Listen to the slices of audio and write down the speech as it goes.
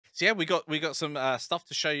So yeah, we got some stuff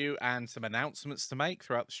to show you and some announcements to make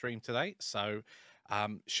throughout the stream today. So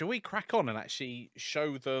shall we crack on and actually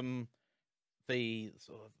show them the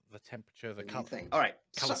sort of the temperature, the The new thing. All right.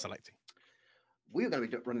 color So selecting? we're going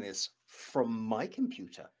to be running this from my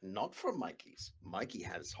computer, not from Mikey's. Mikey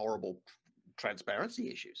has horrible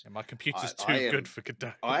transparency issues. And my computer's I too good am for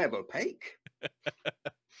Godot. I am opaque.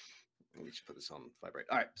 Let me just put this on vibrate.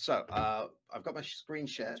 All right. So I've got my screen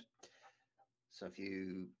shared. So if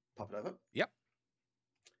you pop it over. Yep.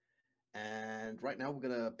 And right now we're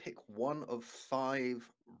going to pick one of 5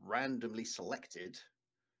 randomly selected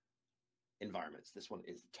environments. This one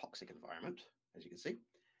is the toxic environment, as you can see.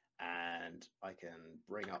 And I can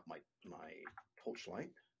bring up my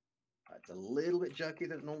torchlight. It's a little bit jerky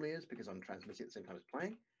than it normally is because I'm transmitting at the same time as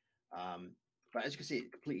playing. But as you can see,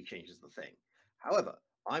 it completely changes the thing. However,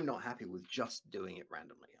 I'm not happy with just doing it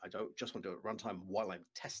randomly. I don't just want to do it at runtime while I'm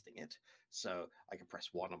testing it. So I can press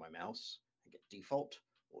 1 on my mouse and get default,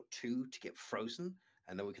 or 2 to get frozen,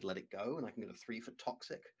 and then we could let it go. And I can go to 3 for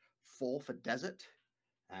toxic, 4 for desert,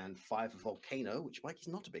 and 5 for volcano, which Mikey's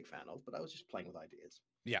not a big fan of, but I was just playing with ideas.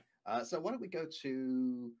 Yeah. So why don't we go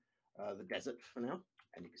to the desert for now?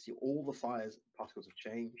 And you can see all the fires particles have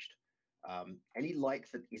changed. Any light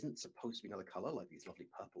that isn't supposed to be another color, like these lovely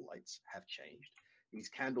purple lights, have changed. These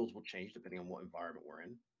candles will change depending on what environment we're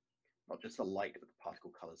in. Not just the light, but the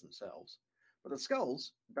particle colors themselves. But the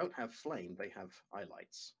skulls don't have flame, they have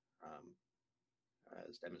highlights,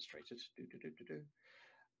 as demonstrated.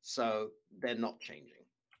 So they're not changing.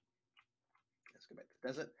 Let's go back to the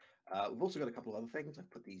desert. We've also got a couple of other things.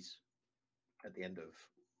 I've put these at the end of...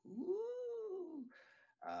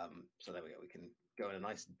 so there we go. We can go in a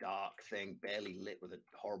nice dark thing, barely lit with a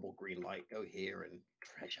horrible green light. Go here and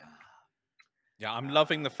treasure. Yeah, I'm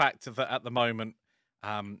loving the fact that at the moment,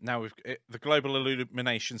 now the global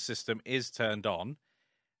illumination system is turned on.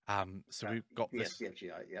 So we've got this.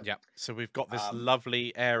 BFGI, yeah. Yeah. So we've got this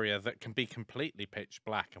lovely area that can be completely pitch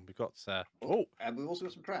black, and we've got and we've also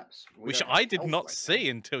got some traps, which I did not see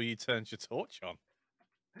until you turned your torch on.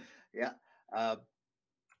 Yeah.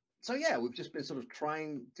 So yeah, we've just been sort of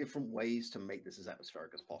trying different ways to make this as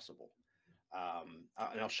atmospheric as possible.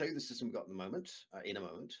 And I'll show you the system we've got in a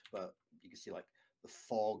moment. But you can see like the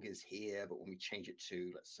fog is here, but when we change it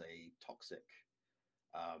to, let's say, toxic,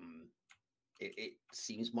 it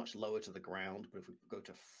seems much lower to the ground. But if we go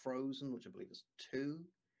to frozen, which I believe is 2,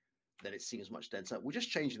 then it seems much denser. We're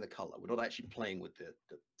just changing the color. We're not actually playing with the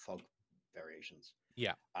fog variations.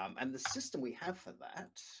 Yeah. And the system we have for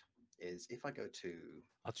that is, if I go to...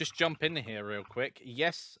 I'll just jump in here real quick.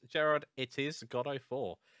 Yes, Gerard, it is Godot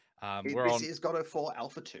 4. This is Godot 4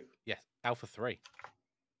 Alpha 2. Yes, Alpha 3.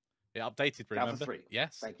 It updated, remember? Alpha 3.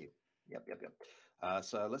 Yes. Thank you. Yep.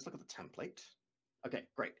 So let's look at the template. Okay,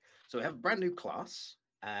 great. So we have a brand new class,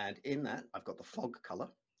 and in that, I've got the fog color,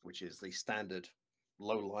 which is the standard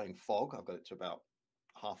low-lying fog. I've got it to about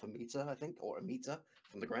 0.5 meter, I think, or 1 meter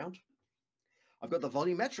from the ground. I've got the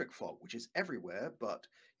volumetric fog, which is everywhere, but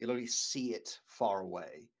you'll only see it far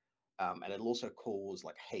away. And it'll also cause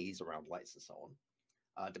like haze around lights and so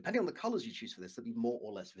on. Depending on the colors you choose for this, they'll be more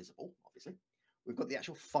or less visible, obviously. We've got the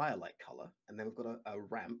actual firelight color, and then we've got a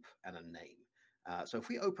ramp and a name. So if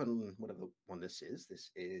we open whatever one this is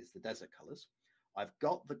the desert colors. I've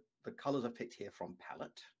got the colors I've picked here from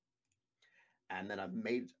palette, and then I've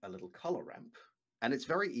made a little color ramp, and it's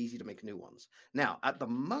very easy to make new ones. Now, at the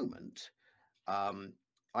moment,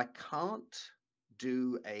 I can't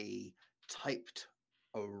do a typed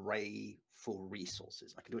array for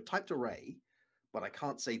resources. I can do a typed array, but I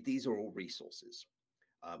can't say these are all resources.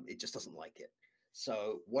 It just doesn't like it.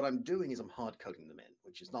 So what I'm doing is I'm hard coding them in,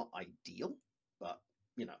 which is not ideal, but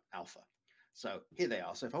alpha. So here they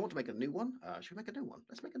are. So if I want to make a new one, should we make a new one?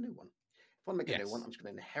 Let's make a new one. If I want to make a new one, I'm just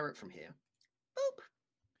going to inherit from here. Boop.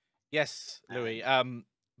 Yes, Louis.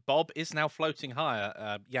 Bob is now floating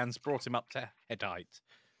higher. Jan's brought him up to head height.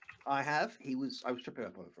 I have. I was tripping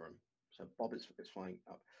up over him. So Bob is flying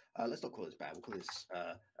up. Let's not call this bad. We'll call this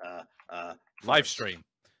live stream.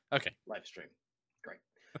 Okay. Live stream. Great.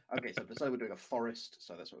 Okay, so I've decided we're doing a forest.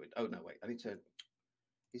 So that's what we... Oh, no, wait. I need to...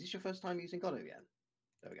 Is this your first time using Godot again?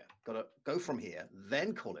 There we go. Gotta go from here,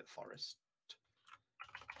 then call it forest.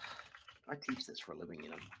 I teach this for a living,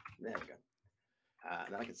 There we go.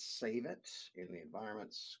 And then I can save it in the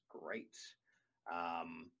environments. Great.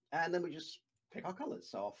 And then we just pick our colors.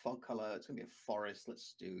 So our fog color, it's going to be a forest.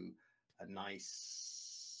 Let's do a nice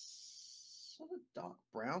sort of dark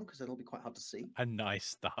brown, because it'll be quite hard to see. A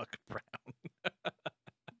nice dark brown.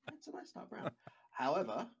 It's a nice dark brown.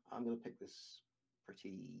 However, I'm going to pick this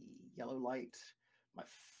pretty yellow light. My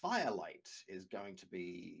firelight is going to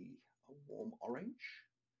be a warm orange.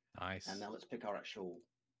 And Nice. now let's pick our actual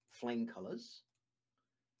flame colors.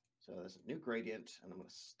 So there's a new gradient, and I'm going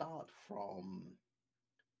to start from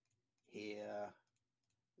here.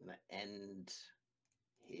 I'm going to end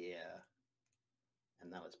here.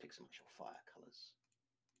 And now let's pick some actual fire colors.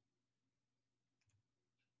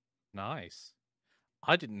 Nice.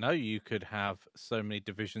 I didn't know you could have so many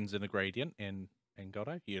divisions in a gradient in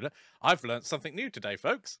Godot. I've learned something new today,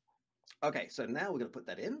 folks. Okay, so now we're going to put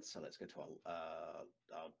that in. So let's go to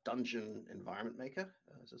our dungeon environment maker.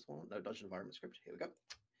 Is this one? No, dungeon environment script. Here we go.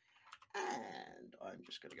 And I'm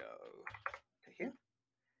just going to go to here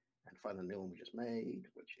and find the new one we just made,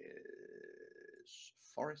 which is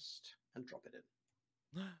forest, and drop it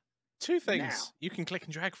in. Two Now, things you can click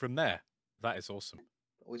and drag from there. That is awesome.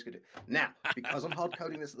 always good. Now, because I'm hard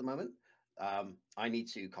coding this at the moment, I need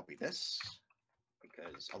to copy this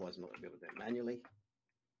because otherwise I'm not going to be able to do it manually.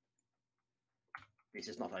 This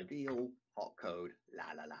is not ideal. Hot code. La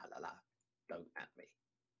la la la la. Don't at me.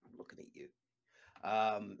 I'm looking at you.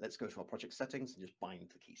 Let's go to our project settings and just bind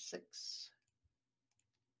the key 6.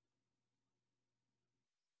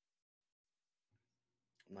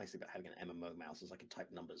 Nice thing about having an MMO mouse is I can type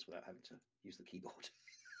numbers without having to use the keyboard.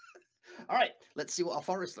 All right, let's see what our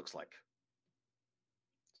forest looks like.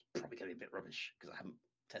 It's probably going to be a bit rubbish because I haven't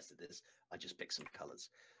tested this. I just picked some colors.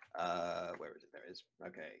 Where is it? There it is.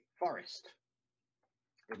 Okay, forest.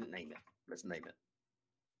 Didn't name it. Let's name it.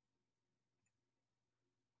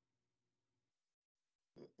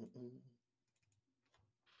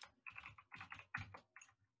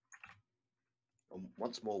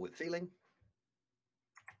 Once more with feeling.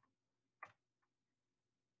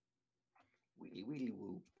 Wheelie wheelie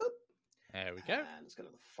woo. Boop. There we go. And let's go to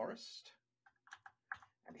the forest.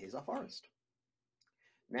 And here's our forest.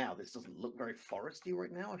 Now, this doesn't look very foresty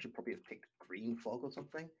right now. I should probably have picked green fog or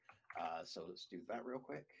something. So let's do that real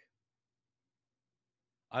quick.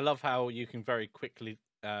 I love how you can very quickly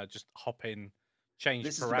just hop in, change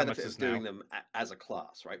this parameters is the benefit of doing now. them as a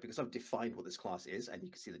class, right? Because I've defined what this class is, and you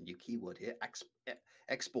can see the new keyword here,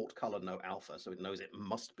 export color no alpha, so it knows it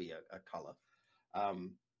must be a color.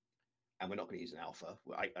 And we're not going to use an alpha.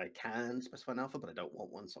 I can specify an alpha, but I don't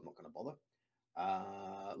want one, so I'm not going to bother.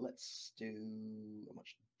 Let's do a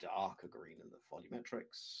much darker green in the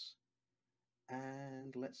volumetrics,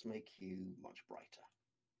 and let's make you much brighter.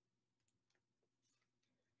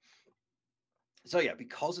 So yeah,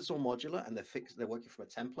 because it's all modular and they're working from a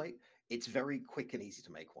template, it's very quick and easy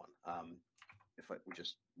to make one. If we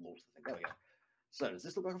just launch the thing, there we go. So does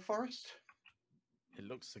this look like a forest? It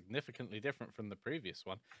looks significantly different from the previous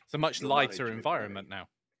one. It's a much You're lighter environment now.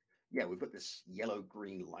 Yeah, we've got this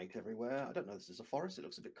yellow-green light everywhere. I don't know if this is a forest. It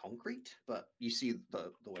looks a bit concrete, but you see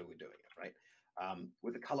the way we're doing it, right?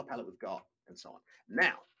 With the color palette we've got and so on.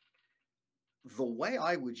 Now, the way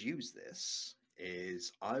I would use this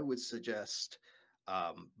is I would suggest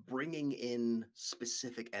bringing in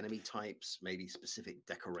specific enemy types, maybe specific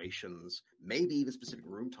decorations, maybe even specific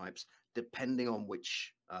room types, depending on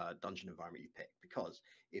which dungeon environment you pick. Because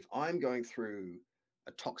if I'm going through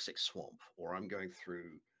a toxic swamp, or I'm going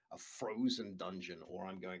through a frozen dungeon, or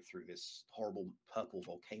I'm going through this horrible purple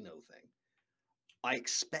volcano thing, I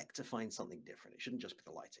expect to find something different. It shouldn't just be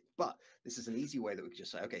the lighting. But this is an easy way that we could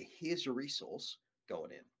just say, okay, here's your resource, go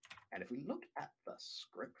on in. And if we look at the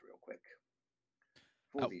script real quick,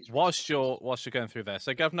 whilst you're going through there,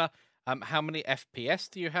 so Governor, how many FPS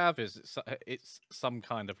do you have? Is it it's some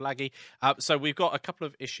kind of laggy? So we've got a couple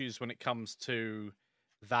of issues when it comes to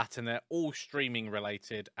that, and they're all streaming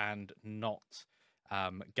related and not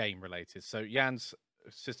game related. So Jan's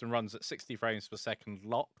system runs at 60 frames per second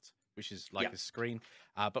locked, which is like a screen.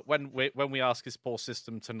 But when we ask his poor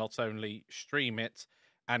system to not only stream it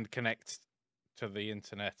and connect to the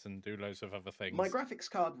internet and do loads of other things. My graphics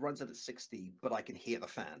card runs it at 60, but I can hear the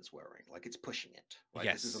fans whirring, like it's pushing it. Like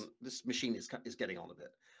yes. This machine is getting on a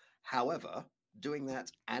bit. However, doing that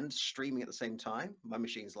and streaming at the same time, my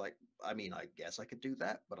machine's like, I mean, I guess I could do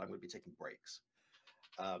that, but I'm going to be taking breaks.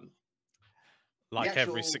 Like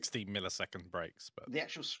every 60 millisecond breaks. But the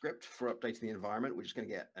actual script for updating the environment, we're just going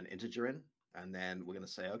to get an integer in, and then we're going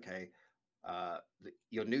to say, okay,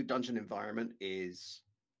 your new dungeon environment is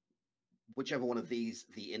whichever one of these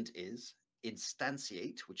the int is,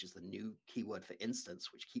 instantiate, which is the new keyword for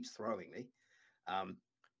instance, which keeps throwing me.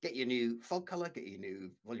 Get your new fog color, get your new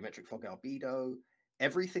volumetric fog albedo,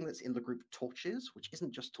 everything that's in the group torches, which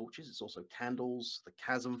isn't just torches, it's also candles, the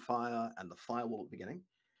chasm fire, and the firewall at the beginning.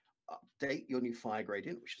 Update your new fire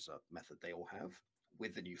gradient, which is a method they all have,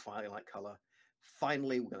 with the new firelight color.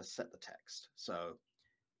 Finally, we're going to set the text. So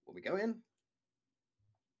when we go in,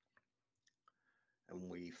 and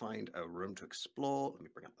we find a room to explore. Let me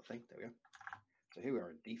bring up the thing. There we go. So here we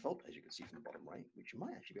are in default, as you can see from the bottom right, which you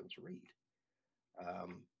might actually be able to read.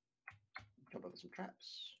 Jump over some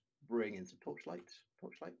traps, bring in some torchlight.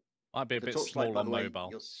 Might be a The bit torchlight, small by on the way, mobile.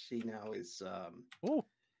 you'll see now is Oh,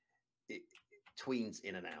 it tweens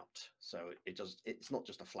in and out. So it's not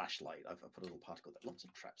just a flashlight. I've put a little particle there, lots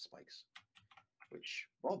of trap spikes, which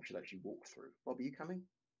Bob should actually walk through. Bob, are you coming?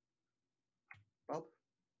 Bob?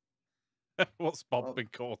 what's Bob Bob? been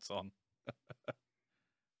caught on?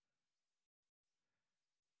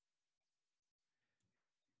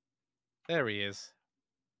 There he is.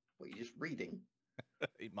 Well, you're just reading.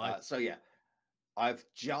 He might. So yeah, I've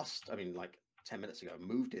just, I mean, like 10 minutes ago,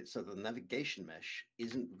 moved it so the navigation mesh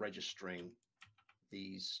isn't registering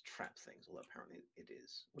these trap things, although apparently it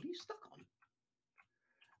is. What are you stuck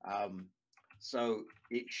on? So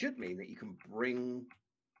it should mean that you can bring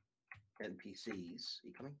NPCs. Are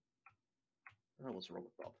you coming? I don't know what's wrong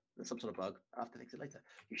with Bob. There's some sort of bug. I'll have to fix it later.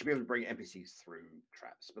 You should be able to bring NPCs through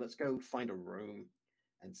traps. But let's go find a room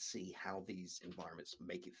and see how these environments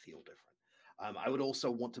make it feel different. I would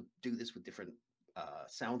also want to do this with different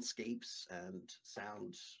soundscapes and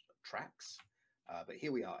sound tracks. But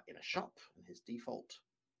here we are in a shop, and his default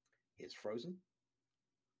is frozen,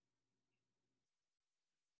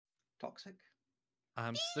 toxic,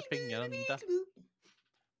 I'm slipping under.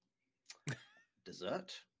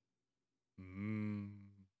 dessert. Mm.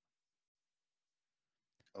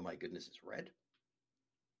 Oh my goodness, it's red.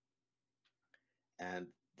 And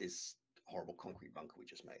this horrible concrete bunker we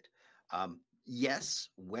just made. Yes,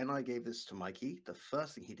 when I gave this to Mikey, the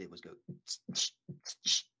first thing he did was go.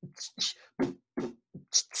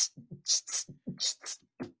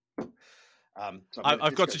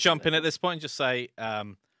 I've got to jump in at this point and just say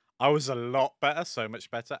I was a lot better, so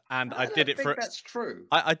much better, and I did it for. That's true.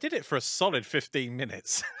 I did it for a solid 15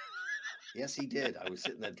 minutes. Yes, he did. I was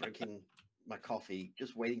sitting there drinking my coffee,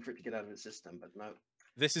 just waiting for it to get out of the system, but no.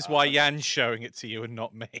 This is why Jan's showing it to you and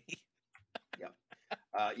not me. Yeah.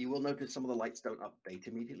 You will notice some of the lights don't update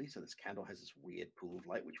immediately, so this candle has this weird pool of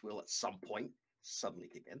light, which will at some point suddenly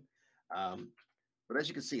kick in. But as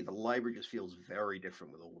you can see, the library just feels very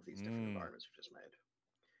different with all of these different environments we've just made.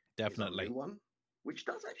 Definitely. Here's a new one, which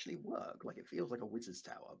does actually work. Like, it feels like a wizard's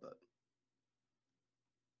tower, but...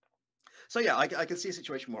 So yeah, I can see a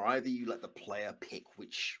situation where either you let the player pick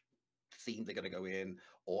which theme they're going to go in,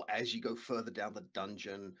 or as you go further down the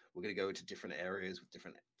dungeon, we're going to go into different areas with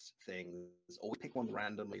different things, or we pick one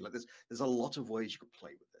randomly. Like, there's a lot of ways you could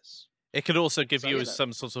play with this. It could also give you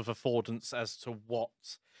some sort of affordance as to what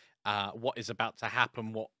is about to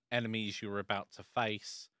happen, what enemies you're about to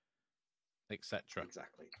face, etc.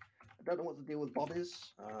 Exactly. I don't know what the deal with Bob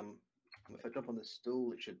is. If I jump on this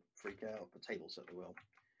stool, it should freak out. The table certainly will.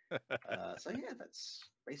 So yeah, that's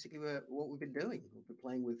basically what we've been doing. We've been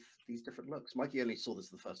playing with these different looks. Mikey only saw this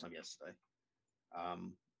the first time yesterday.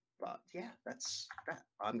 But yeah, that's that.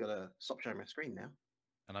 I'm going to stop sharing my screen now.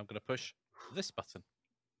 And I'm going to push this button.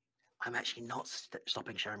 I'm actually not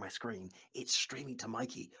stopping sharing my screen. It's streaming to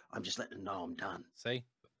Mikey. I'm just letting him know I'm done. See?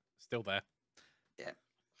 Still there. Yeah.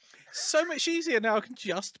 So much easier now. I can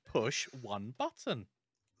just push one button.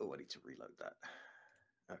 Oh, I need to reload that.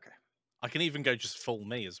 Okay. I can even go just full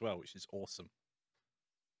me as well, which is awesome.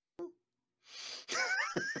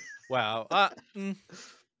 Well,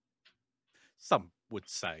 some would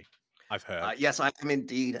say. I've heard. Yes, I am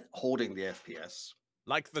indeed hoarding the FPS.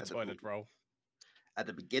 Like the toilet roll. At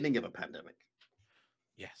the beginning of a pandemic.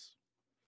 Yes.